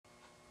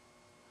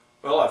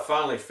Well, I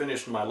finally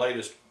finished my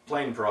latest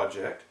plane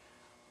project,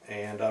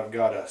 and I've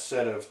got a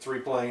set of 3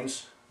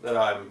 planes that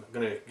I'm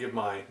going to give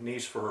my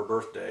niece for her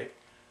birthday.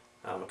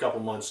 I'm a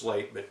couple months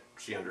late, but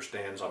she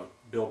understands I'm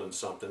building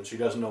something. She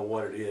doesn't know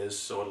what it is,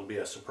 so it'll be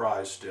a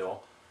surprise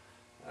still.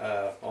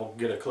 I'll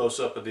get a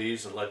close-up of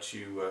these and let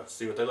you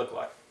see what they look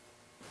like.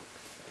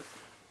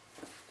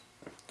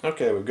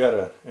 Okay, we've got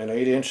an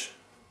 8-inch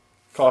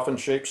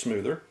coffin-shaped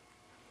smoother.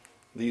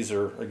 These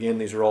are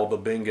all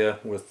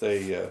bubinga with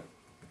a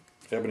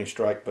ebony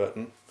strike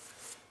button.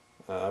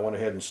 I went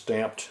ahead and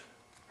stamped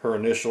her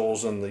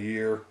initials and the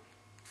year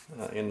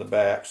in the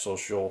back, so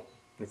she'll,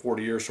 in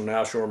 40 years from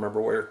now, she'll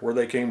remember where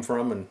they came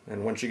from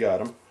and when she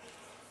got them.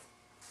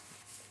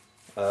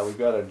 We've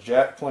got a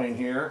jack plane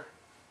here.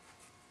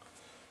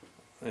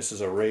 This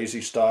is a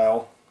Razy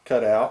style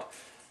cutout.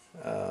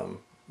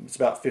 It's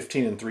about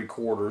 15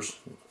 3/4.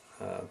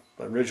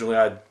 Originally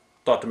I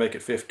thought to make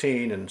it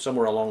 15, and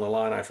somewhere along the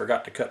line I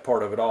forgot to cut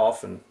part of it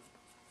off, and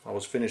I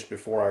was finished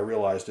before I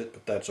realized it,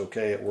 but that's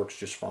okay, it works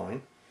just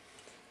fine.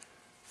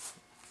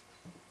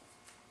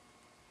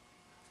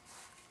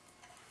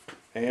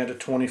 And a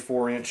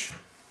 24-inch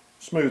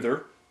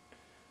smoother.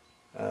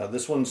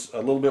 This one's a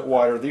little bit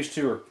wider. These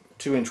two are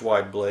 2-inch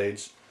wide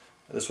blades.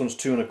 This one's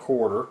 2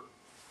 1/4,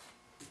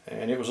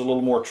 and it was a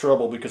little more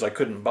trouble because I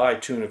couldn't buy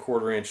 2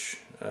 1/4-inch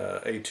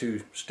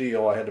A2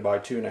 steel. I had to buy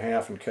 2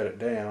 1/2 and cut it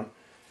down.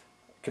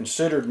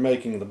 Considered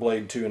making the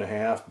blade 2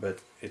 1/2, but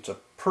it's a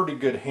pretty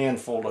good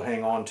handful to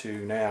hang on to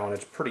now, and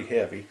it's pretty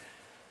heavy.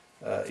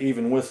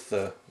 Even with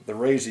the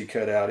Razy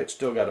cutout, it's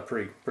still got a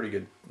pretty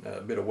good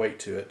bit of weight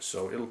to it,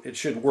 so it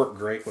should work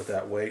great with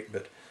that weight,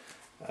 but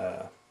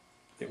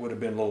it would have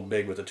been a little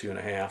big with a 2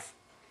 1/2.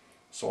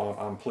 So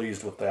I'm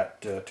pleased with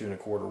that 2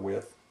 1/4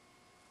 width.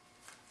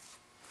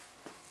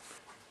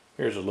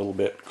 Here's a little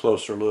bit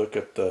closer look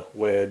at the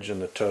wedge and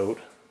the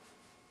tote.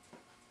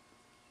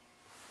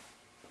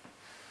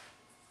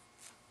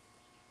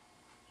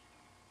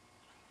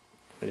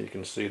 And you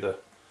can see the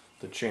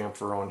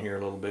chamfer on here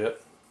a little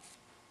bit.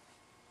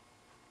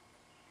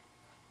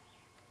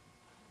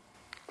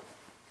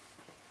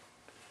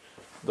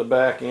 The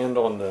back end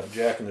on the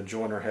jack and the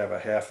joiner have a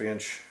 1/2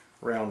 inch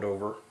round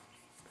over.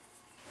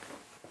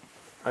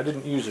 I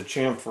didn't use a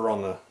chamfer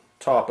on the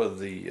top of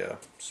the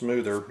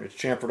smoother. It's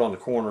chamfered on the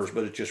corners,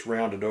 but it's just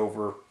rounded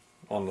over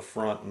on the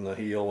front and the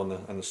heel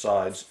and the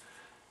sides.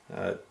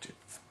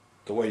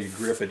 The way you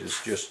grip it is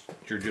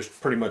you're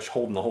just pretty much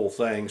holding the whole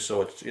thing,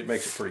 so it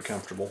makes it pretty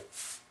comfortable.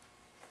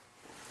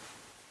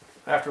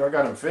 After I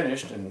got them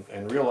finished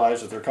and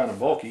realized that they're kind of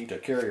bulky to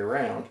carry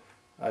around,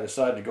 I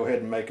decided to go ahead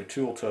and make a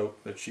tool tote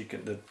that's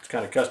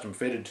kind of custom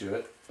fitted to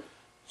it.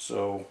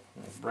 So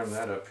I'll bring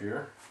that up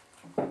here.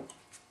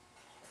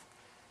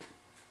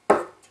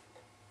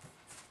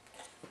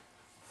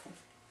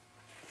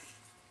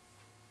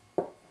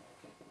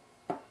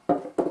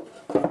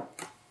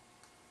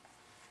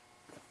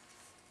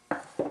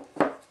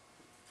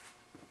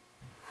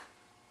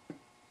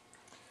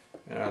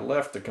 And I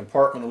left the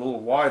compartment a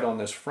little wide on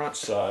this front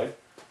side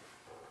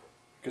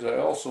because I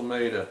also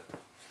made a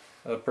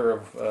pair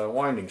of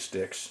winding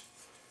sticks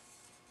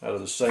out of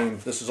the same.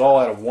 This is all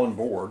out of one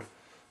board,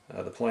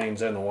 the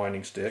planes and the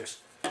winding sticks,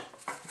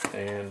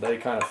 and they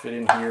kind of fit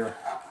in here,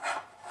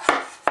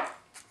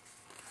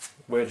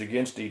 wedge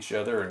against each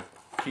other, and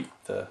keep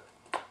the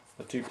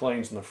 2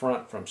 planes in the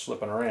front from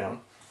slipping around.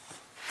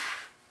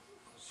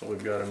 So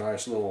we've got a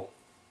nice little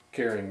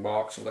carrying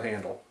box with a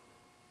handle.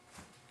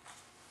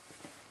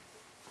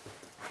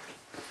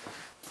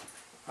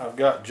 I've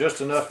got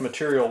just enough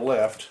material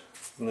left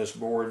from this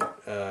board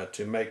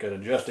to make an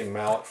adjusting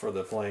mallet for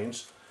the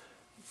planes,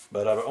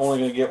 but I'm only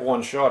going to get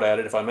one shot at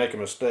it. If I make a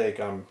mistake,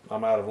 I'm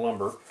out of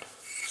lumber.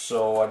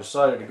 So I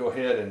decided to go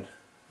ahead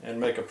and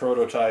make a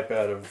prototype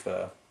out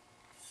of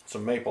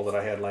some maple that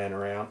I had laying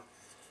around,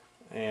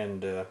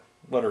 and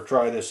let her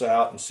try this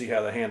out and see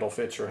how the handle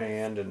fits her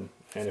hand, and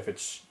if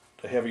it's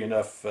a heavy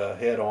enough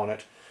head on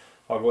it,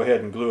 I'll go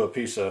ahead and glue a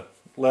piece of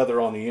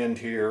leather on the end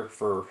here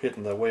for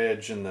hitting the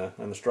wedge and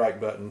the strike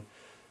button,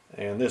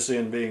 and this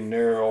end being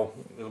narrow,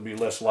 it'll be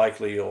less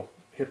likely you'll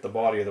hit the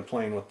body of the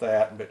plane with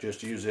that, but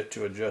just use it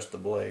to adjust the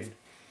blade.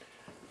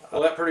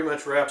 Well, that pretty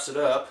much wraps it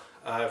up.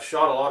 I've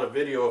shot a lot of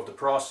video of the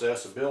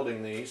process of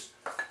building these,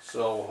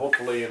 so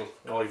hopefully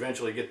I'll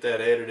eventually get that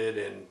edited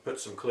and put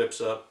some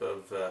clips up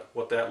of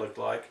what that looked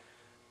like,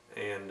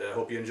 and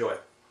hope you enjoy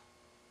it.